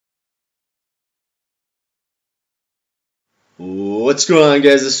What's going on,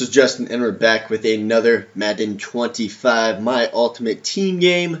 guys? This is Justin, and we're back with another Madden 25 My Ultimate Team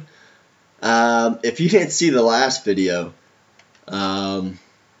game. If you didn't see the last video, I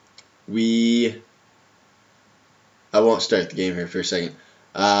won't start the game here for a second.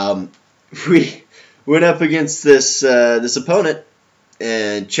 We went up against this opponent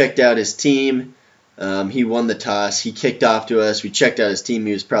and checked out his team. He won the toss. He kicked off to us. We checked out his team.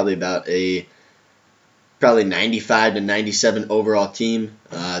 He was probably about a 95 to 97 overall team,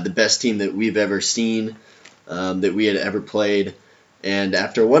 the best team that we've ever seen, that we had ever played. And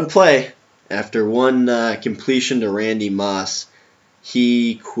after one play, after one completion to Randy Moss,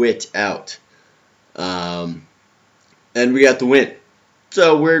 he quit out, and we got the win.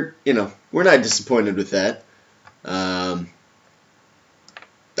 So we're not disappointed with that. I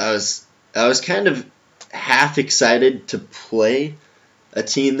was kind of half excited to play a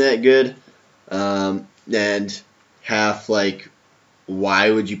team that good. And half like, why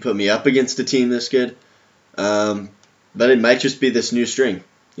would you put me up against a team this good? But it might just be this new string.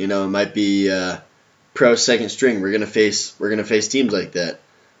 It might be pro second string. We're gonna face teams like that.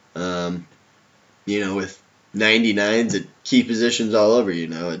 With 99s at key positions all over.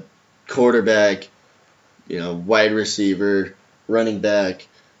 A quarterback, wide receiver, running back,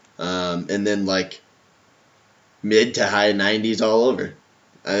 and then like mid to high 90s all over.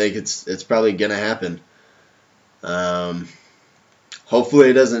 I think it's probably gonna happen. Hopefully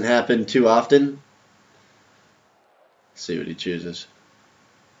it doesn't happen too often. Let's see what he chooses.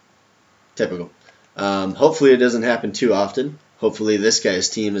 Typical. Hopefully it doesn't happen too often. Hopefully this guy's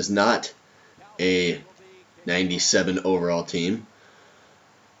team is not a 97 overall team.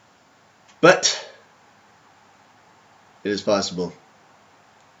 But it is possible.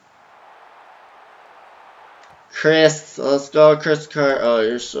 Chris, let's go, Chris Carr. Oh,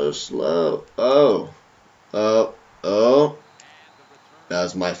 you're so slow. Oh. That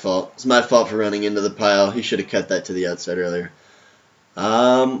was my fault. It's my fault for running into the pile. He should have cut that to the outside earlier.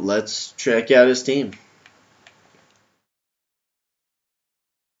 Let's check out his team.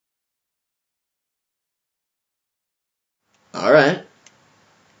 All right.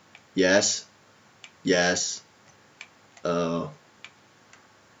 Yes. Yes. Oh.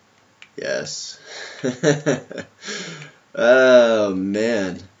 Yes. Oh,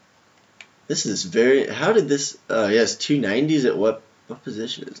 man. This is very... How did this... Oh, he has 290s at what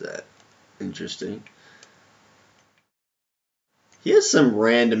position is that? Interesting. He has some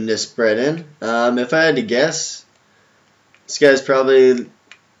randomness spread in. If I had to guess, this guy's probably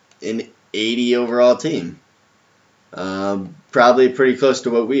an 80 overall team. Probably pretty close to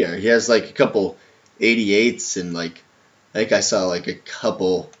what we are. He has like a couple 88s and like... I think I saw like a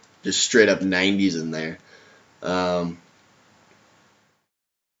couple just straight up 90s in there.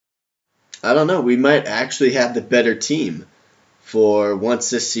 I don't know. We might actually have the better team for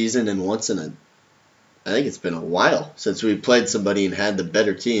once this season and once in a... I think it's been a while since we played somebody and had the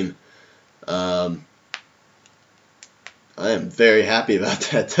better team. I am very happy about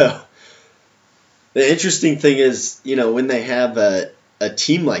that, though. The interesting thing is, when they have a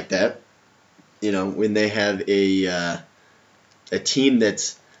team like that, when they have a team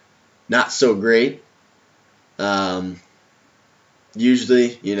that's not so great,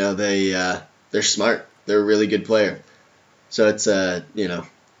 usually, they're smart. They're a really good player. So it's it's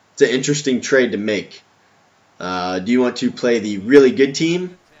an interesting trade to make. Do you want to play the really good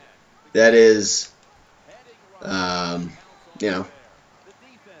team that is,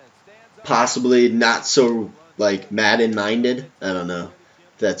 possibly not so like Madden minded? I don't know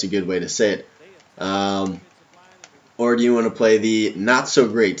if that's a good way to say it. Or do you want to play the not so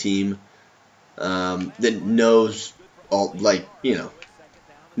great team that knows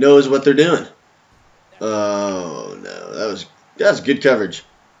knows what they're doing? Oh no, that was good coverage.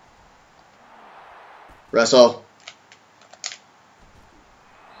 Russell.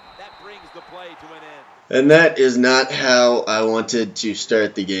 That brings the play to an end. And that is not how I wanted to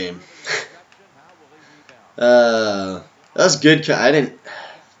start the game. That was good. I didn't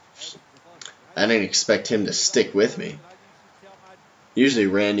expect him to stick with me. Usually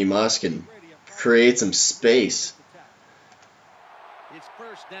Randy Moss can create some space. It's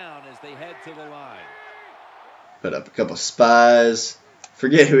first down as they head to the line. Put up a couple spies.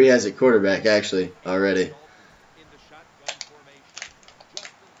 Forget who he has at quarterback, actually, already.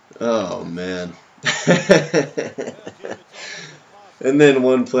 Oh, man. And then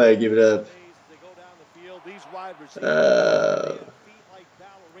one play, give it up.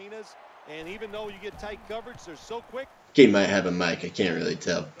 He might have a mic. I can't really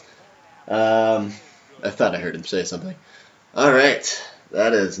tell. I thought I heard him say something. All right.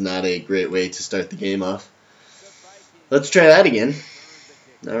 That is not a great way to start the game off. Let's try that again.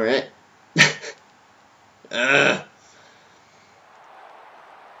 All right. They're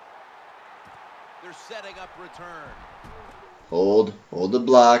setting up return. Hold the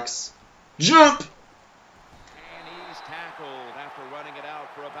blocks. Jump! And he's tackled after running it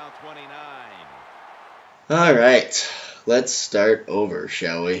out for about 29. All right. Let's start over,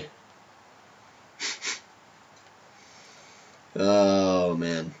 shall we? Oh,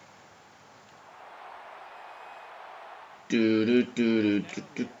 man. Looking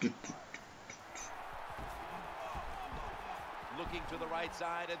to the right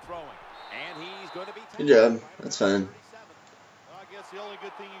side and throwing. And he's going to be Good job. That's fine. I guess the only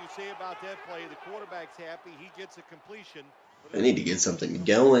good thing you can say about that play, the quarterback's happy. He gets a completion. I need to get something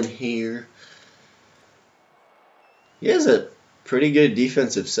going here. He has a pretty good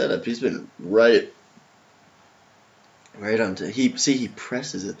defensive setup. He's been right on to he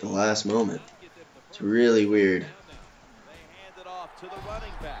presses at the last moment. It's really weird.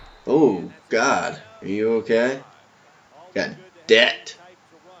 Oh God, are you okay? Got debt.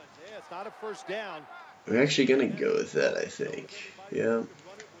 It's not a first down. We're actually gonna go with that, I think. Yeah.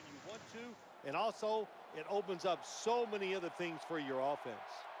 And also, it opens up so many other things for your offense.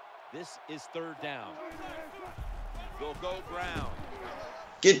 This is third down. They'll go ground.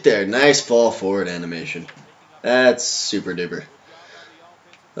 Get there. Nice fall forward animation. That's super duper.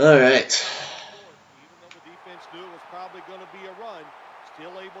 All right.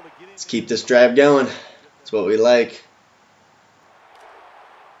 Let's keep this drive going. That's what we like.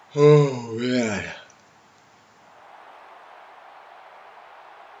 Oh, man.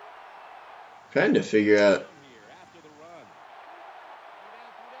 Trying to figure out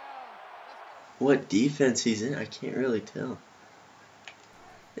what defense he's in. I can't really tell.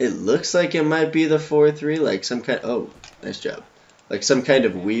 It looks like it might be the 4-3, like some kind. Oh, nice job. Like some kind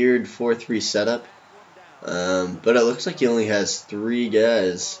of weird 4-3 setup. But it looks like he only has 3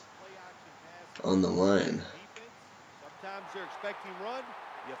 guys on the line.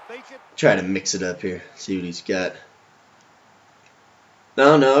 Try to mix it up here. See what he's got.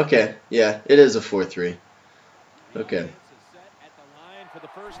 No, okay. Yeah, it is a 4-3. Okay.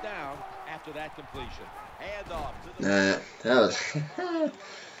 Nah, that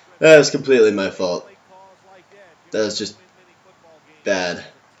was completely my fault. That was just bad.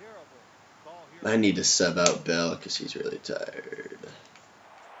 I need to sub out Bell because he's really tired.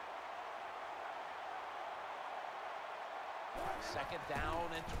 Second down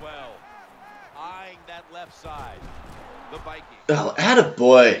and 12. Eyeing that left side. The Vikings. Oh,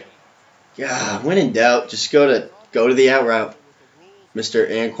 attaboy. Yeah, when in doubt, just go to the out route. Mr.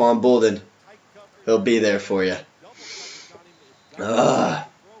 Anquan Bolden. He'll be there for you.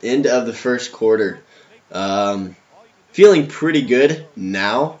 End of the first quarter. Feeling pretty good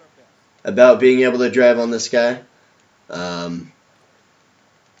now about being able to drive on this guy. I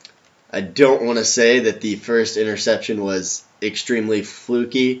don't want to say that the first interception was extremely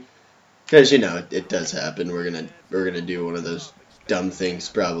fluky, because it does happen. We're gonna do one of those dumb things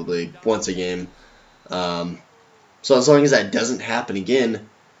probably once a game. So as long as that doesn't happen again,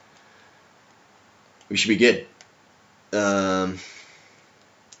 we should be good. Because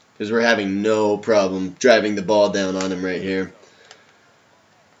we're having no problem driving the ball down on him right here.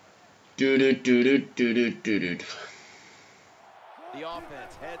 The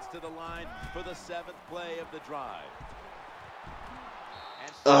offense heads to the line for the 7th play of the drive.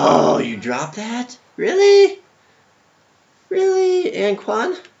 Oh, you dropped that? Really? Really,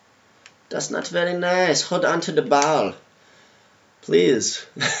 Anquan? That's not very nice. Hold on to the ball. Please.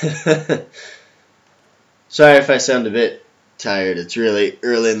 Sorry if I sound a bit tired. It's really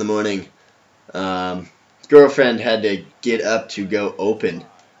early in the morning. Girlfriend had to get up to go open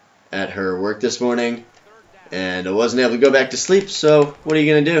at her work this morning, and I wasn't able to go back to sleep, so what are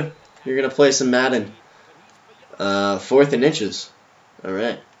you going to do? You're going to play some Madden. 4th and inches. All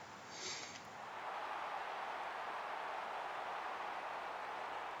right.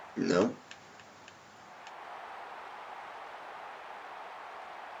 No.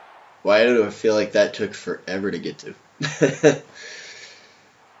 Why do I feel like that took forever to get to?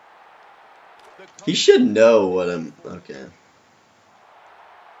 He should know what I'm... Okay.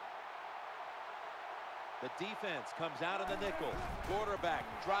 The defense comes out in the nickel. Quarterback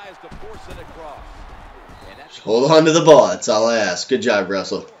tries to force it across. Just hold on to the ball. That's all I ask. Good job,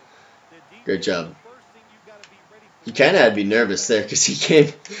 Russell. Great job. He kind of had me nervous there because he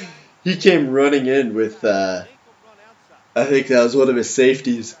came running in with, I think that was one of his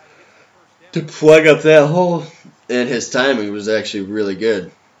safeties, to plug up that hole. And his timing was actually really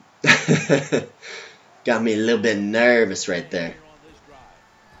good. Got me a little bit nervous right there.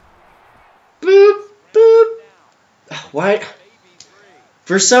 Boop, boop. Oh, Why?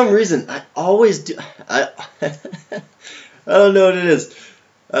 For some reason, I always do. I don't know what it is.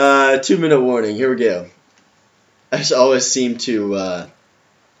 2-minute warning. Here we go. I just always seem to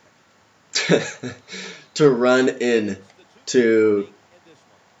to run in to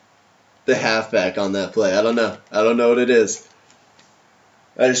the halfback on that play. I don't know. I don't know what it is.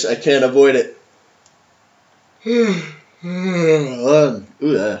 I can't avoid it. Ooh,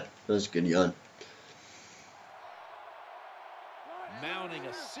 that was a good yawn. Mounting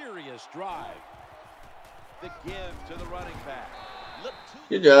a serious drive. The give to the running back.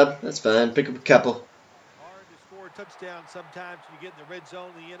 Good job. That's fine. Pick up a couple. Hard to score a touchdown sometimes when you get in the red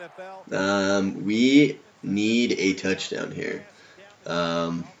zone in the NFL. We need a touchdown here.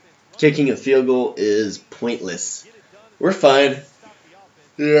 Kicking a field goal is pointless. We're fine.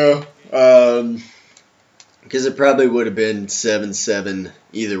 Yeah. Because it probably would have been 7-7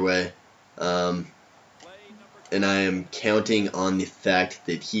 either way. And I am counting on the fact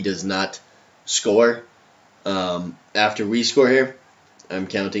that he does not score after we score here. I'm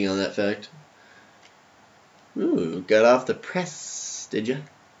counting on that fact. Ooh, got off the press, did you?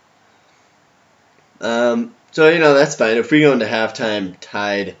 So, that's fine. If we go into halftime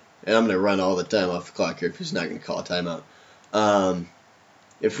tied, and I'm going to run all the time off the clock here because he's not going to call a timeout.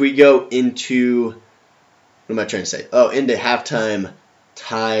 If we go into, what am I trying to say? Oh, into halftime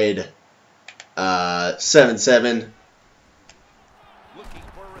tied 7-7.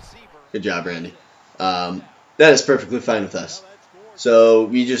 Good job, Randy. That is perfectly fine with us. So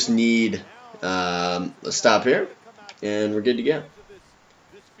we just need a stop here, and we're good to go.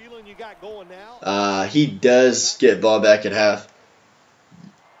 He does get ball back at half.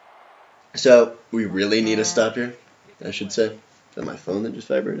 So we really need a stop here, I should say. Is that my phone that just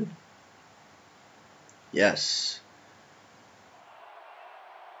vibrated? Yes.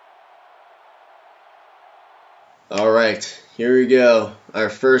 Alright, here we go. Our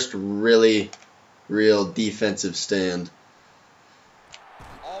first real defensive stand.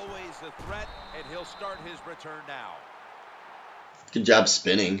 Always a threat, and he'll start his return now. Good job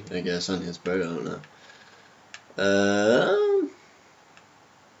spinning, I guess, on his part. I don't know.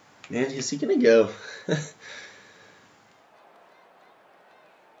 Man, is he going to go? Is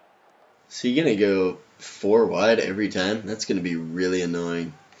he going to go 4 wide every time? That's going to be really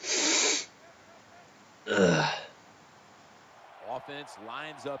annoying. Ugh. Offense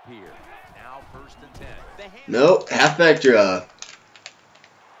lines up here. Now 1st and 10. Nope, halfback draw.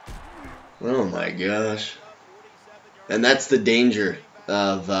 Oh my gosh. And that's the danger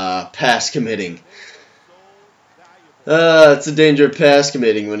of pass committing. It's a danger of pass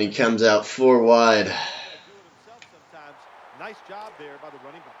committing when he comes out 4 wide. Nice job there by the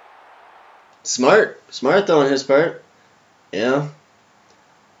running back. Smart though on his part. Yeah.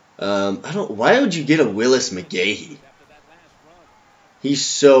 Why would you get a Willis McGahee? He's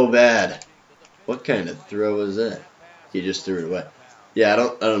so bad. What kind of throw was that? He just threw it away. Yeah, I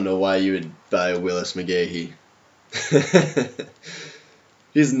don't know why you would buy a Willis McGahee.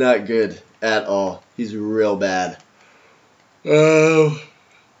 He's not good at all. He's real bad. Oh,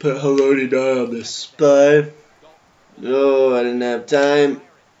 put Haloti down on the spine. Oh, I didn't have time.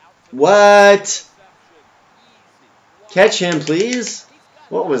 What? Catch him, please.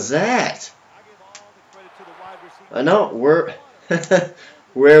 What was that? I know,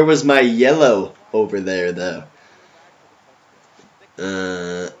 where was my yellow over there, though?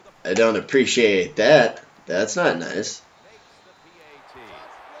 I don't appreciate that. That's not nice.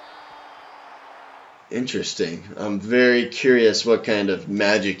 Interesting. I'm very curious what kind of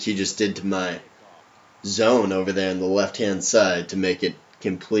magic he just did to my zone over there on the left-hand side to make it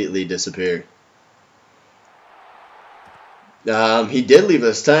completely disappear. He did leave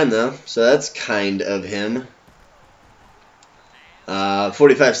us time, though, so that's kind of him.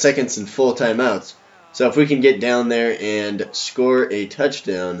 45 seconds and full timeouts. So if we can get down there and score a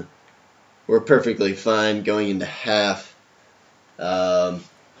touchdown, we're perfectly fine going into half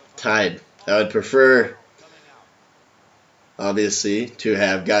tied. I would prefer, obviously, to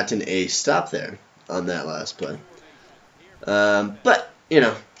have gotten a stop there on that last play. But,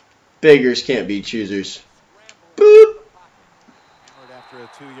 beggars can't be choosers. Boop! After a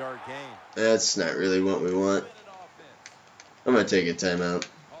 2-yard gain. That's not really what we want. I'm going to take a timeout.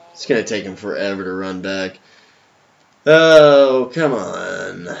 It's going to take him forever to run back. Oh, come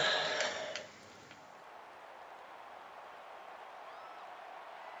on.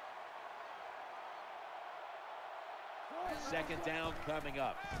 Second down coming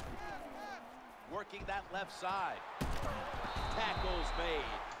up. Working that left side. Tackles made.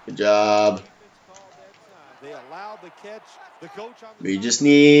 Good job. They allowed the catch. The coach on the We just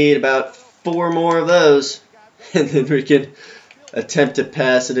need about 4 more of those. And then we can attempt to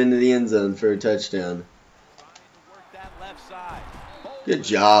pass it into the end zone for a touchdown. Good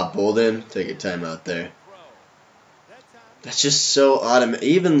job, Bolden. Take a timeout there. That's just so automatic.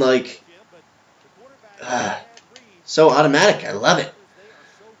 Even like, so automatic. I love it.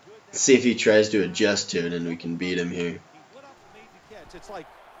 Let's see if he tries to adjust to it and we can beat him here. It's like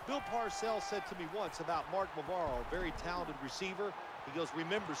Bill Parcells said to me once about Mark Navarro, a very talented receiver. He goes,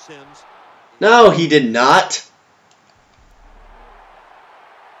 remember, Sims. No, he did not.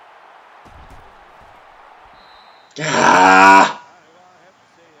 Ah,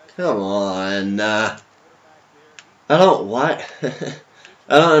 come on. I don't why.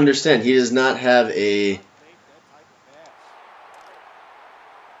 I don't understand. He does not have a.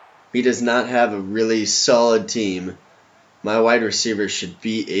 He does not have a really solid team. My wide receiver should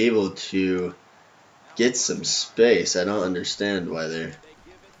be able to get some space. I don't understand why they're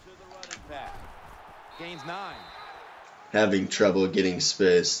having trouble getting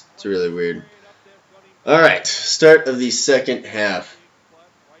space. It's really weird. Alright, start of the second half.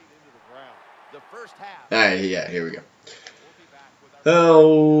 Alright, yeah, here we go.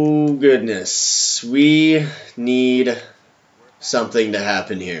 Oh, goodness. We need something to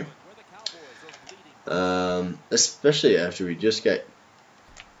happen here. Especially after we just got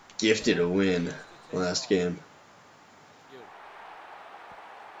gifted a win last game.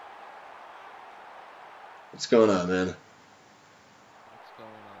 What's going on, man? What's going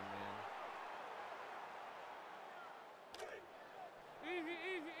on, man?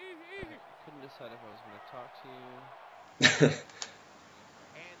 Couldn't decide if I was going to talk to you.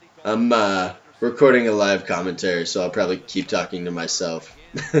 I'm recording a live commentary, so I'll probably keep talking to myself.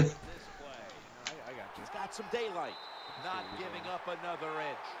 Some daylight, not giving up another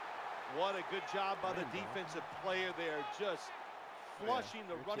inch. What a good job by the defensive player there, just flushing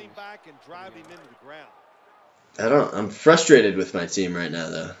the running back and driving him into the ground. I'm frustrated with my team right now,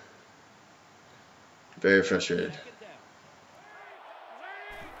 though. Very frustrated.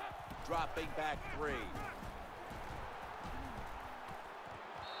 Dropping back 3.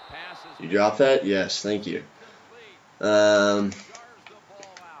 You drop that? Yes, thank you.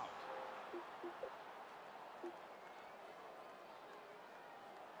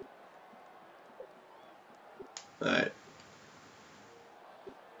 Alright.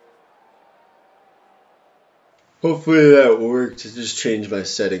 Hopefully that worked. I just changed my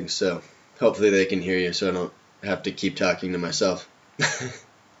settings, so hopefully they can hear you so I don't have to keep talking to myself.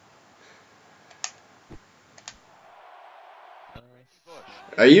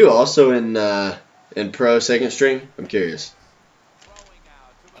 Are you also in pro second string? I'm curious.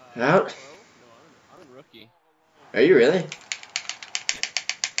 How? I'm a rookie. Are you really?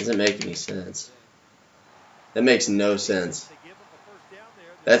 Doesn't make any sense. That makes no sense.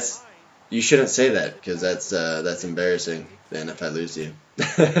 You shouldn't say that because that's embarrassing. Then if I lose you.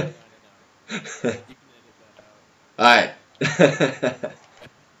 All right.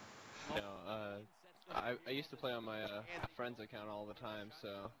 I used to play on my friend's account all the time,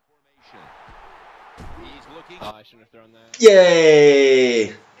 so. I shouldn't have thrown that.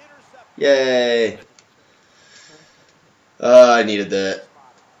 Yay! Yay! I needed that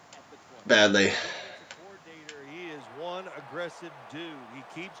badly. He is one aggressive dude. He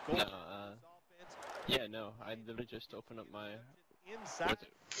keeps going. No, I literally just opened up my inside.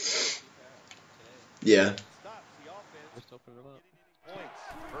 Yeah. Just opened them up.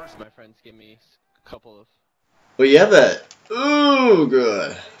 First, my friends gave me a couple of. Well, you have a. Ooh,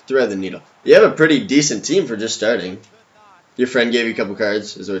 good. Thread the needle. You have a pretty decent team for just starting. Your friend gave you a couple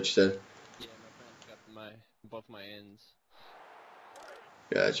cards, is what you said? Yeah, my friends got both my ends.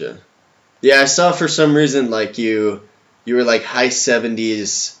 Gotcha. Yeah, I saw for some reason like you were like high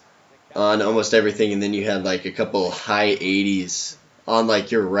 70s on almost everything, and then you had like a couple high 80s on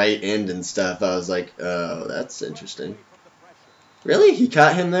like your right end and stuff. I was like, oh, that's interesting. Really? He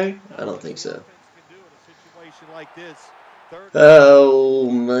caught him there? I don't think so. Oh,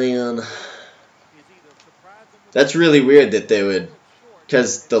 man. That's really weird that they would,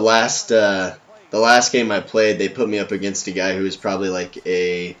 because the last game I played, they put me up against a guy who was probably like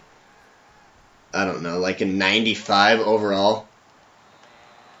I don't know, like a 95 overall,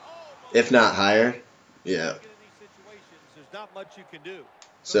 if not higher. Yeah.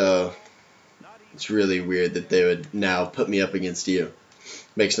 So it's really weird that they would now put me up against you.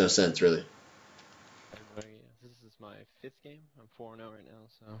 Makes no sense, really. This is my 5th game. I'm 4-0 right now,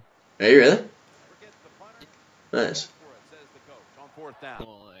 so. Are you really? Nice.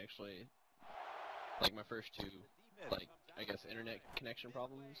 Well, actually, like my first 2, like, I guess internet connection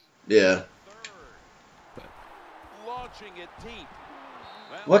problems. Yeah. Launching it deep.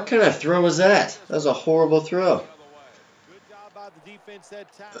 What kind of throw was that? That was a horrible throw. Good job by the defense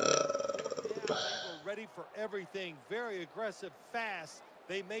that time. Yeah, they were ready for everything. Very aggressive, fast.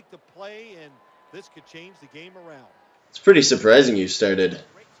 They make the play, and this could change the game around. It's pretty surprising you started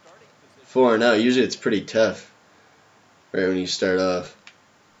 4-0. Usually it's pretty tough right when you start off.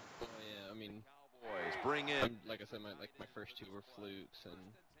 Oh yeah, I mean, Bring in. like I said, my first two were flukes,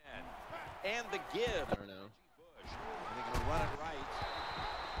 And the give. I don't know. They're going to run it right.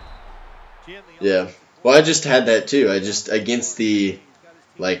 Yeah. Well, I just had that too. I just, against the,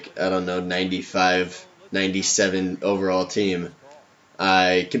 like, I don't know, 95, 97 overall team,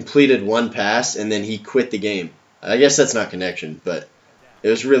 I completed one pass and then he quit the game. I guess that's not connection, but it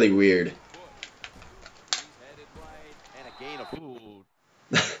was really weird.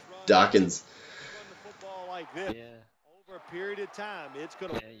 Dawkins. Yeah. Over a period of time, it's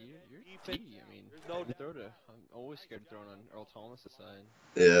going to. Yeah, you're T. I mean, I'm always scared of throwing on Earl Thomas' side.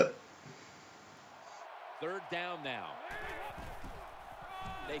 Yeah. Third down now.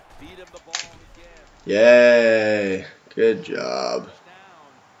 They feed him the ball again. Yay. Good job.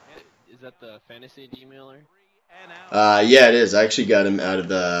 Is that the fantasy emailer? Yeah, it is. I actually got him out of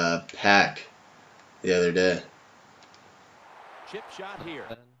the pack the other day. Chip shot here.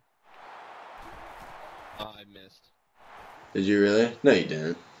 Oh, I missed. Did you really? No, you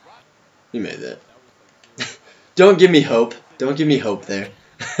didn't. You made that. Don't give me hope. Don't give me hope there.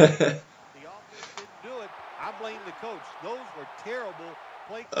 The offense didn't do it. I blame the coach. Those were terrible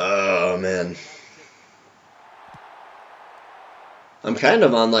play. Oh, man. I'm kind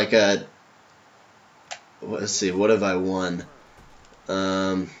of on like a... Let's see, what have I won?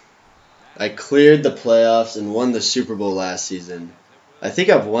 I cleared the playoffs and won the Super Bowl last season. I think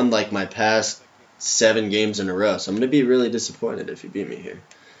I've won like my past 7 games in a row, so I'm going to be really disappointed if you beat me here.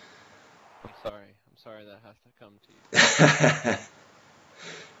 I'm sorry that has to come to you.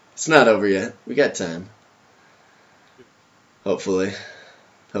 It's not over yet. We got time. Hopefully.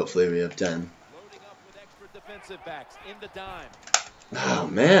 Hopefully we have time. Loading up with extra defensive backs in the dime. Oh,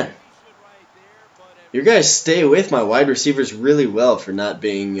 man. You guys stay with my wide receivers really well for not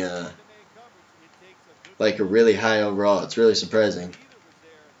being like a really high overall. It's really surprising.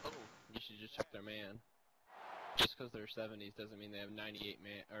 Oh, you should just check their man. Just because they're 70s doesn't mean they have 98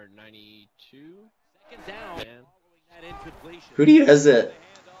 man or 92. Second down. Man. That incompletion. Who do you have that?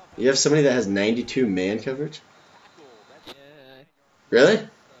 You have somebody that has 92 man coverage? Yeah. Really? Yeah,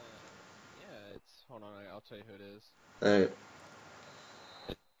 it's. Hold on, I'll tell you who it is. Alright.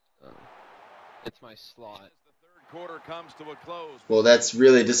 It's my slot. The third quarter comes to a close. Well, that's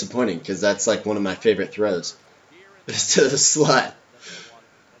really disappointing because that's like one of my favorite throws. It's to the slot. That's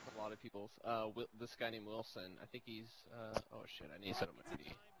a lot of people's. This guy named Wilson. I think he's. Oh shit! I need to set up my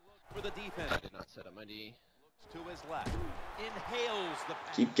D. For the defense. I did not set up my D. To his left. Inhales the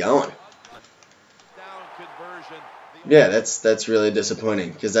pass. Keep going. Down conversion. Yeah, that's really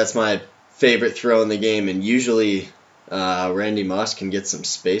disappointing because that's my favorite throw in the game, and usually Randy Moss can get some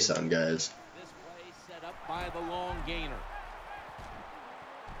space on guys. This play set up by the long gainer.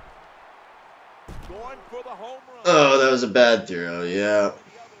 Going for the home run. Oh, that was a bad throw, yeah.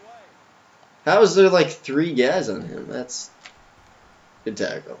 How is there like 3 guys on him? That's good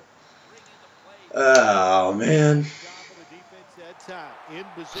tackle. Oh, man.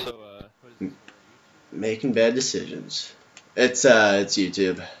 So, what is Making bad decisions. It's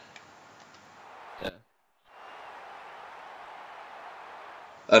YouTube. Yeah.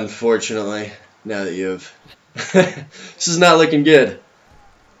 Unfortunately, now that you've... This is not looking good.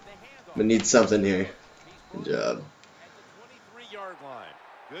 We need something here. Good job. At the 23-yard line.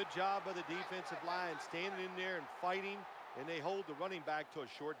 Good job by the defensive line, standing in there and fighting, and they hold the running back to a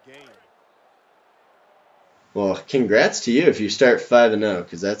short gain. Well, congrats to you if you start 5-0,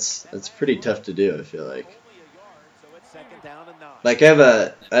 because that's pretty tough to do, I feel like. Only a yard, so it's second down and 9. Like I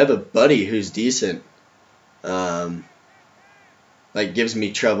have a buddy who's decent. Like gives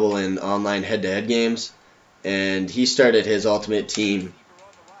me trouble in online head-to-head games, and he started his ultimate team.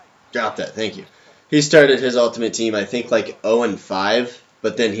 Drop that, thank you. He started his ultimate team, I think, like 0-5,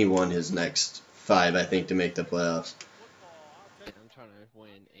 but then he won his next 5, I think, to make the playoffs. I'm trying to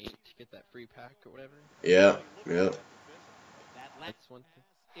win 8 to get that free pack or whatever. Yeah. That That's one thing.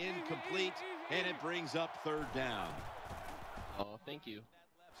 incomplete, and it brings up third down. Oh, thank you.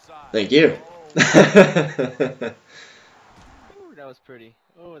 Thank you. Ooh, that was pretty.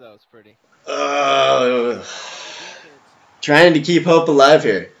 Oh, that was pretty. Trying to keep hope alive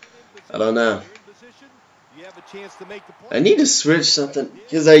here. I don't know. You have a chance to make the play. I need to switch something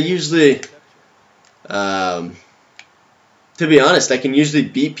because I usually, to be honest, I can usually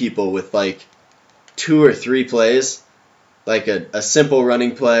beat people with like 2 or 3 plays, like a simple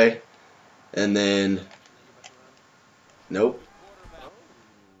running play, and then nope.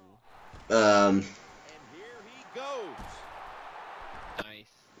 And here he goes. Nice.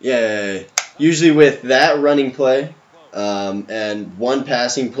 Yeah, usually with that running play, and one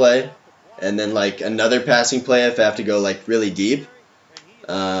passing play, and then like another passing play if I have to go like really deep.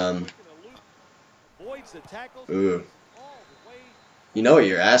 Ooh. You know what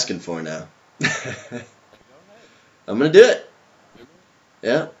you're asking for now. I'm gonna do it.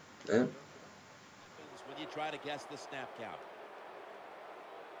 Yeah. Yeah. When you try to guess the snap count.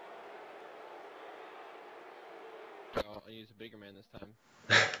 I'll use a bigger man this time.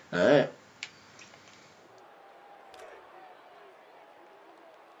 All right.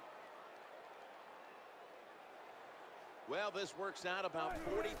 Well, this works out about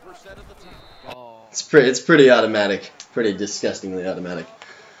 40% of the time. Oh. It's pretty automatic. Pretty disgustingly automatic.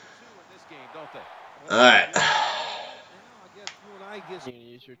 All right. You gonna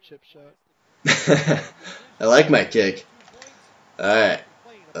use your chip shot? I like my kick. All right.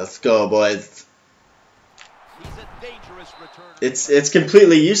 Let's go, boys. He's a dangerous returner. It's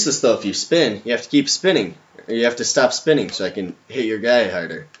completely useless though if you spin. You have to keep spinning, or you have to stop spinning so I can hit your guy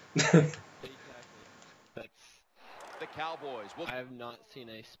harder. Exactly. The Cowboys. I have not seen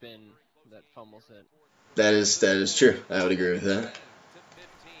a spin that fumbles it. That is true. I would agree with that.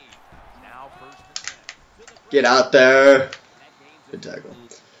 Now first and 10. Get out there. Good tackle.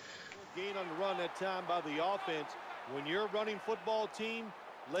 Gain on the run that time by the offense. When you're a running football team,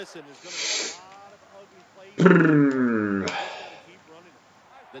 listen, there's going to be a lot of ugly plays. You just gotta keep running.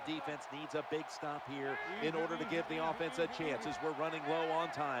 The defense needs a big stop here in order to give the offense a chance as we're running low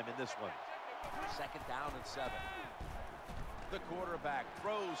on time in this one. 2nd down and 7. The quarterback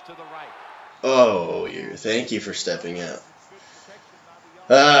throws to the right. Oh, thank you for stepping out.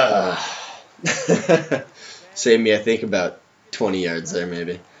 Saved me, I think, about 20 yards there,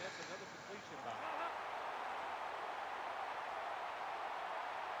 maybe.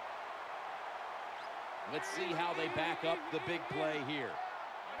 Let's see how they back up the big play here.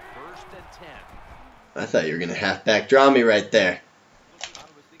 1st and 10. I thought you were gonna halfback draw me right there. I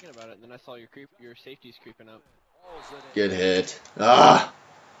was thinking about it, and then I saw your safety's creeping up. Good hit. Ah.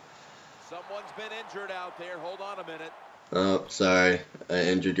 Someone's been injured out there. Hold on a minute. Oh, sorry. I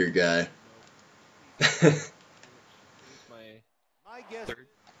injured your guy. My guess. third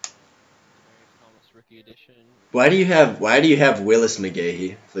Thomas rookie edition. Why do you have Willis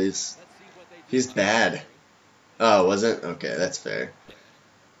McGahee, please? He's bad. Oh, wasn't? Okay, that's fair.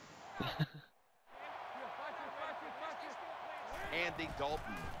 Andy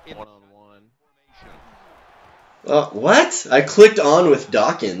Dalton in one-on-one. What? I clicked on with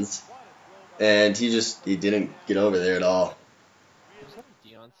Dawkins, and he didn't get over there at all. Was that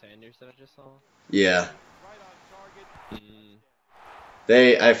Deion Sanders that I just saw? Yeah.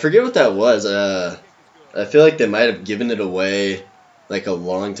 I forget what that was. I feel like they might have given it away like a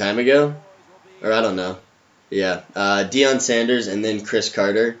long time ago, or I don't know. Yeah, Deion Sanders and then Chris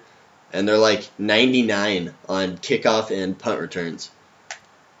Carter, and they're like 99 on kickoff and punt returns.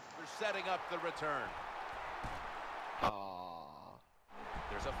 They're setting up the return.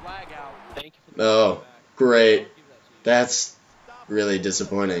 There's a flag out. Thank you for Oh, great. That's really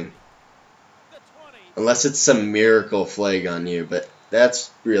disappointing. Unless it's some miracle flag on you, but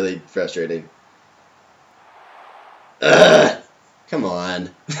that's really frustrating. Ugh, come on.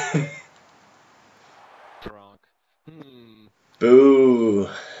 Drunk. Boo.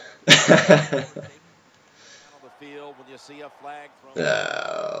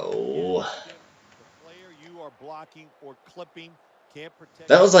 Oh.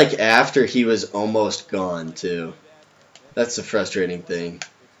 That was like after he was almost gone, too. That's the frustrating thing.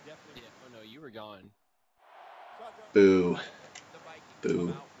 Yeah, oh no, you were gone. Boo.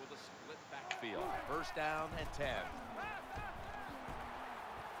 Boo. 1st down and 10.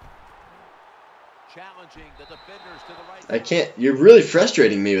 Challenging the defenders to the right. I can't. You're really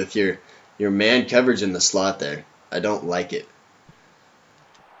frustrating me with your man coverage in the slot there. I don't like it.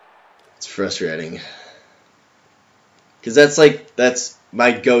 It's frustrating. Because that's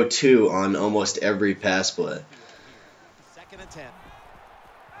my go-to on almost every pass play. 2nd and 10.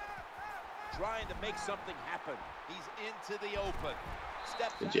 Trying to make something happen. He's into the open.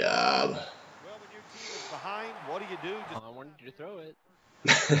 Good job. Well, when your team is behind, what do? I wanted you to throw it.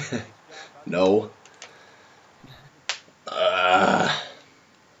 No.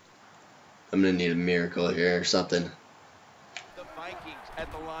 I'm gonna need a miracle here or something. The Vikings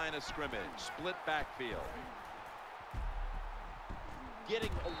at the line of scrimmage. Split backfield.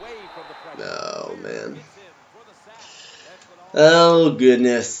 Getting away from the pressure. Oh, man. Oh,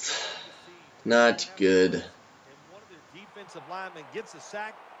 goodness. Not good. offensive lineman gets a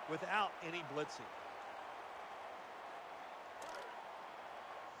sack without any blitzing.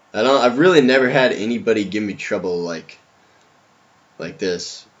 I've really never had anybody give me trouble like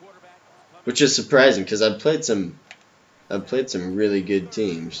this, which is surprising because I've played some really good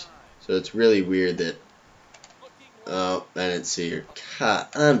teams. So it's really weird that, oh, I didn't see her. God,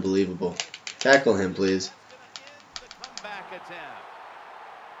 unbelievable. Tackle him, please.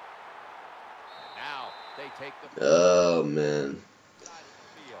 Oh, man.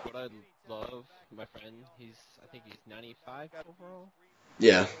 What I love, my friend, I think he's 95 overall.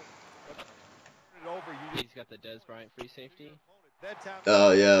 Yeah. He's got the Des Bryant free safety.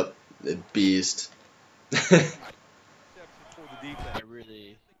 Oh, yeah. The beast. I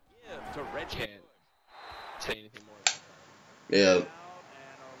really can't say anything more about that. Yeah. And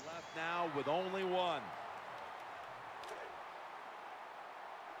are left now with only one.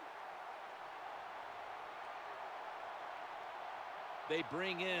 They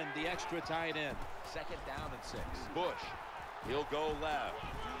bring in the extra tight end. 2nd down and 6. Bush. He'll go left.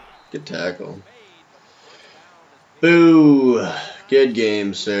 Good tackle. Boo. Good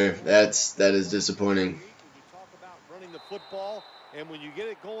game, sir. That is disappointing. When you talk about running the football, and when you get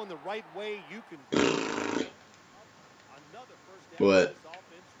it going the right way, you can another first down. What? This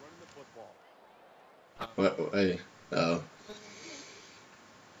offense running the football. What? Oh.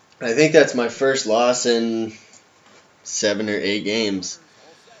 I think that's my first loss in 7 or 8 games.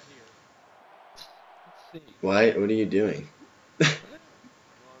 Let's see. Why? What are you doing? Well, I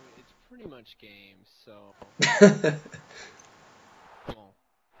mean, it's pretty much games, so come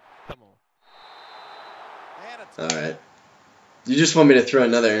on. Alright. You just want me to throw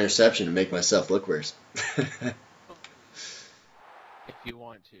another interception to make myself look worse. If you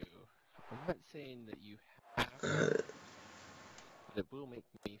want to. I'm not saying that you have to, but it will make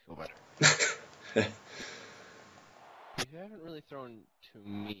me feel better. You haven't really thrown to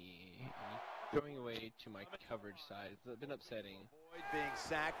me. You're throwing away to my coverage side. It's been upsetting. Boyd being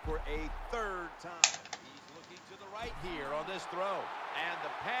sacked for a 3rd time. He's looking to the right here on this throw. And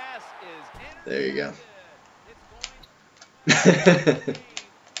the pass is There you go.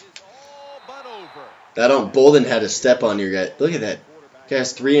 Bolden had a step on your guy. Look at that. Guy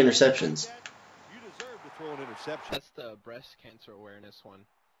has 3 interceptions. You deserve to throw an interception. That's the breast cancer awareness one.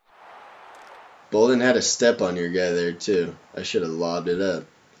 Bolden had a step on your guy there, too. I should have lobbed it up.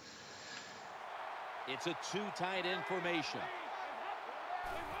 It's a 2 tight end formation.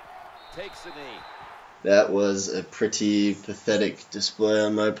 Takes a knee. That was a pretty pathetic display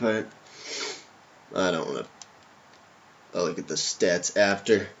on my part. I don't want to. I'll look at the stats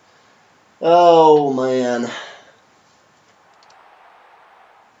after. Oh, man.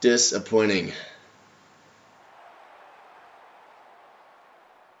 Disappointing.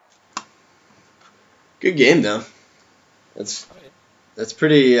 Good game, though. That's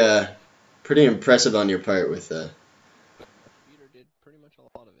pretty impressive on your part with Peter did pretty much a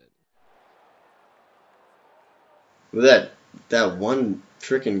lot of it. with that one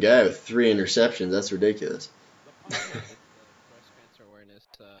freaking guy with 3 interceptions. That's ridiculous. It's the breast cancer awareness.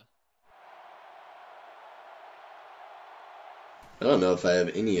 I don't know if I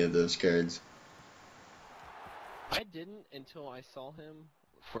have any of those cards. I didn't until I saw him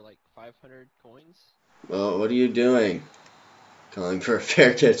for like 500 coins. Well, what are you doing? Calling for a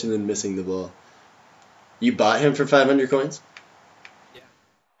fair catch and then missing the ball. You bought him for 500 coins? Yeah.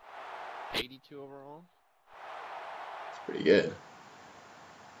 82 overall. That's pretty good.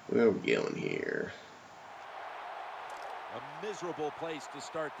 Where are we going here? A miserable place to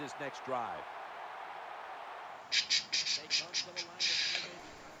start this next drive.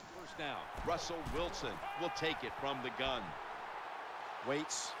 First down. Russell Wilson will take it from the gun.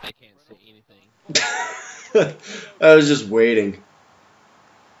 Waits. I can't say anything. I was just waiting.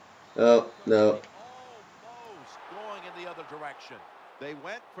 Oh, no. Almost going in the other direction. They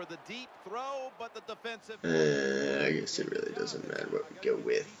went for the deep throw, but the defensive. I guess it really doesn't matter what we go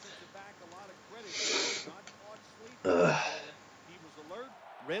with. He was alert,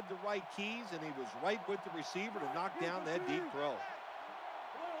 read the right keys, and he was right with the receiver to knock down that deep throw.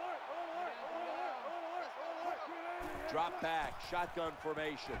 Drop back, shotgun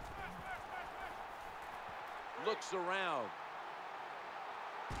formation. Looks around.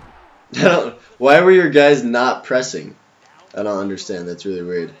 Why were your guys not pressing? I don't understand. That's really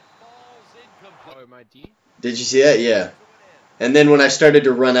weird. Oh, my D? Did you see that? Yeah. And then when I started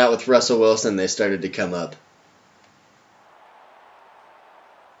to run out with Russell Wilson, they started to come up.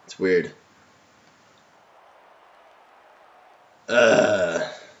 It's weird.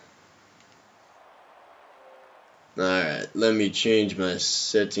 Alright, let me change my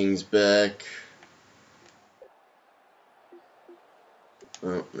settings back.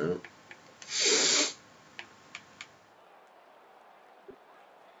 No.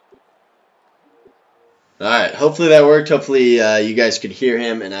 Alright, hopefully that worked. Hopefully you guys could hear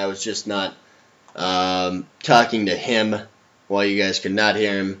him and I was just not talking to him while you guys could not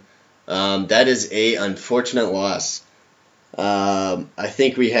hear him. That is a unfortunate loss. I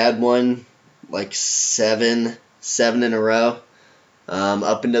think we had one like seven in a row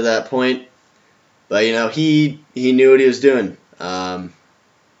up until that point. But, you know, he knew what he was doing.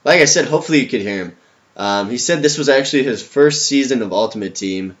 Like I said, hopefully you could hear him. He said this was actually his first season of Ultimate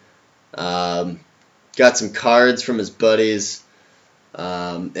Team. Got some cards from his buddies.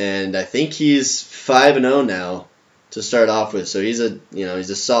 And I think he's 5-0 now to start off with. So he's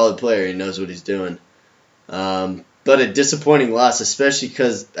a solid player. He knows what he's doing. But a disappointing loss, especially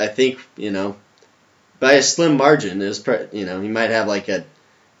because I think, you know, by a slim margin, it was he might have like an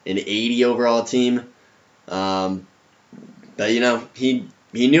 80 overall team. But, you know, he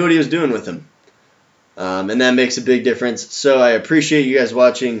knew what he was doing with them. And that makes a big difference. So I appreciate you guys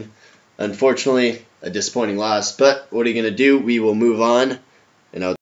watching. Unfortunately, a disappointing loss. But what are you going to do? We will move on. And I'll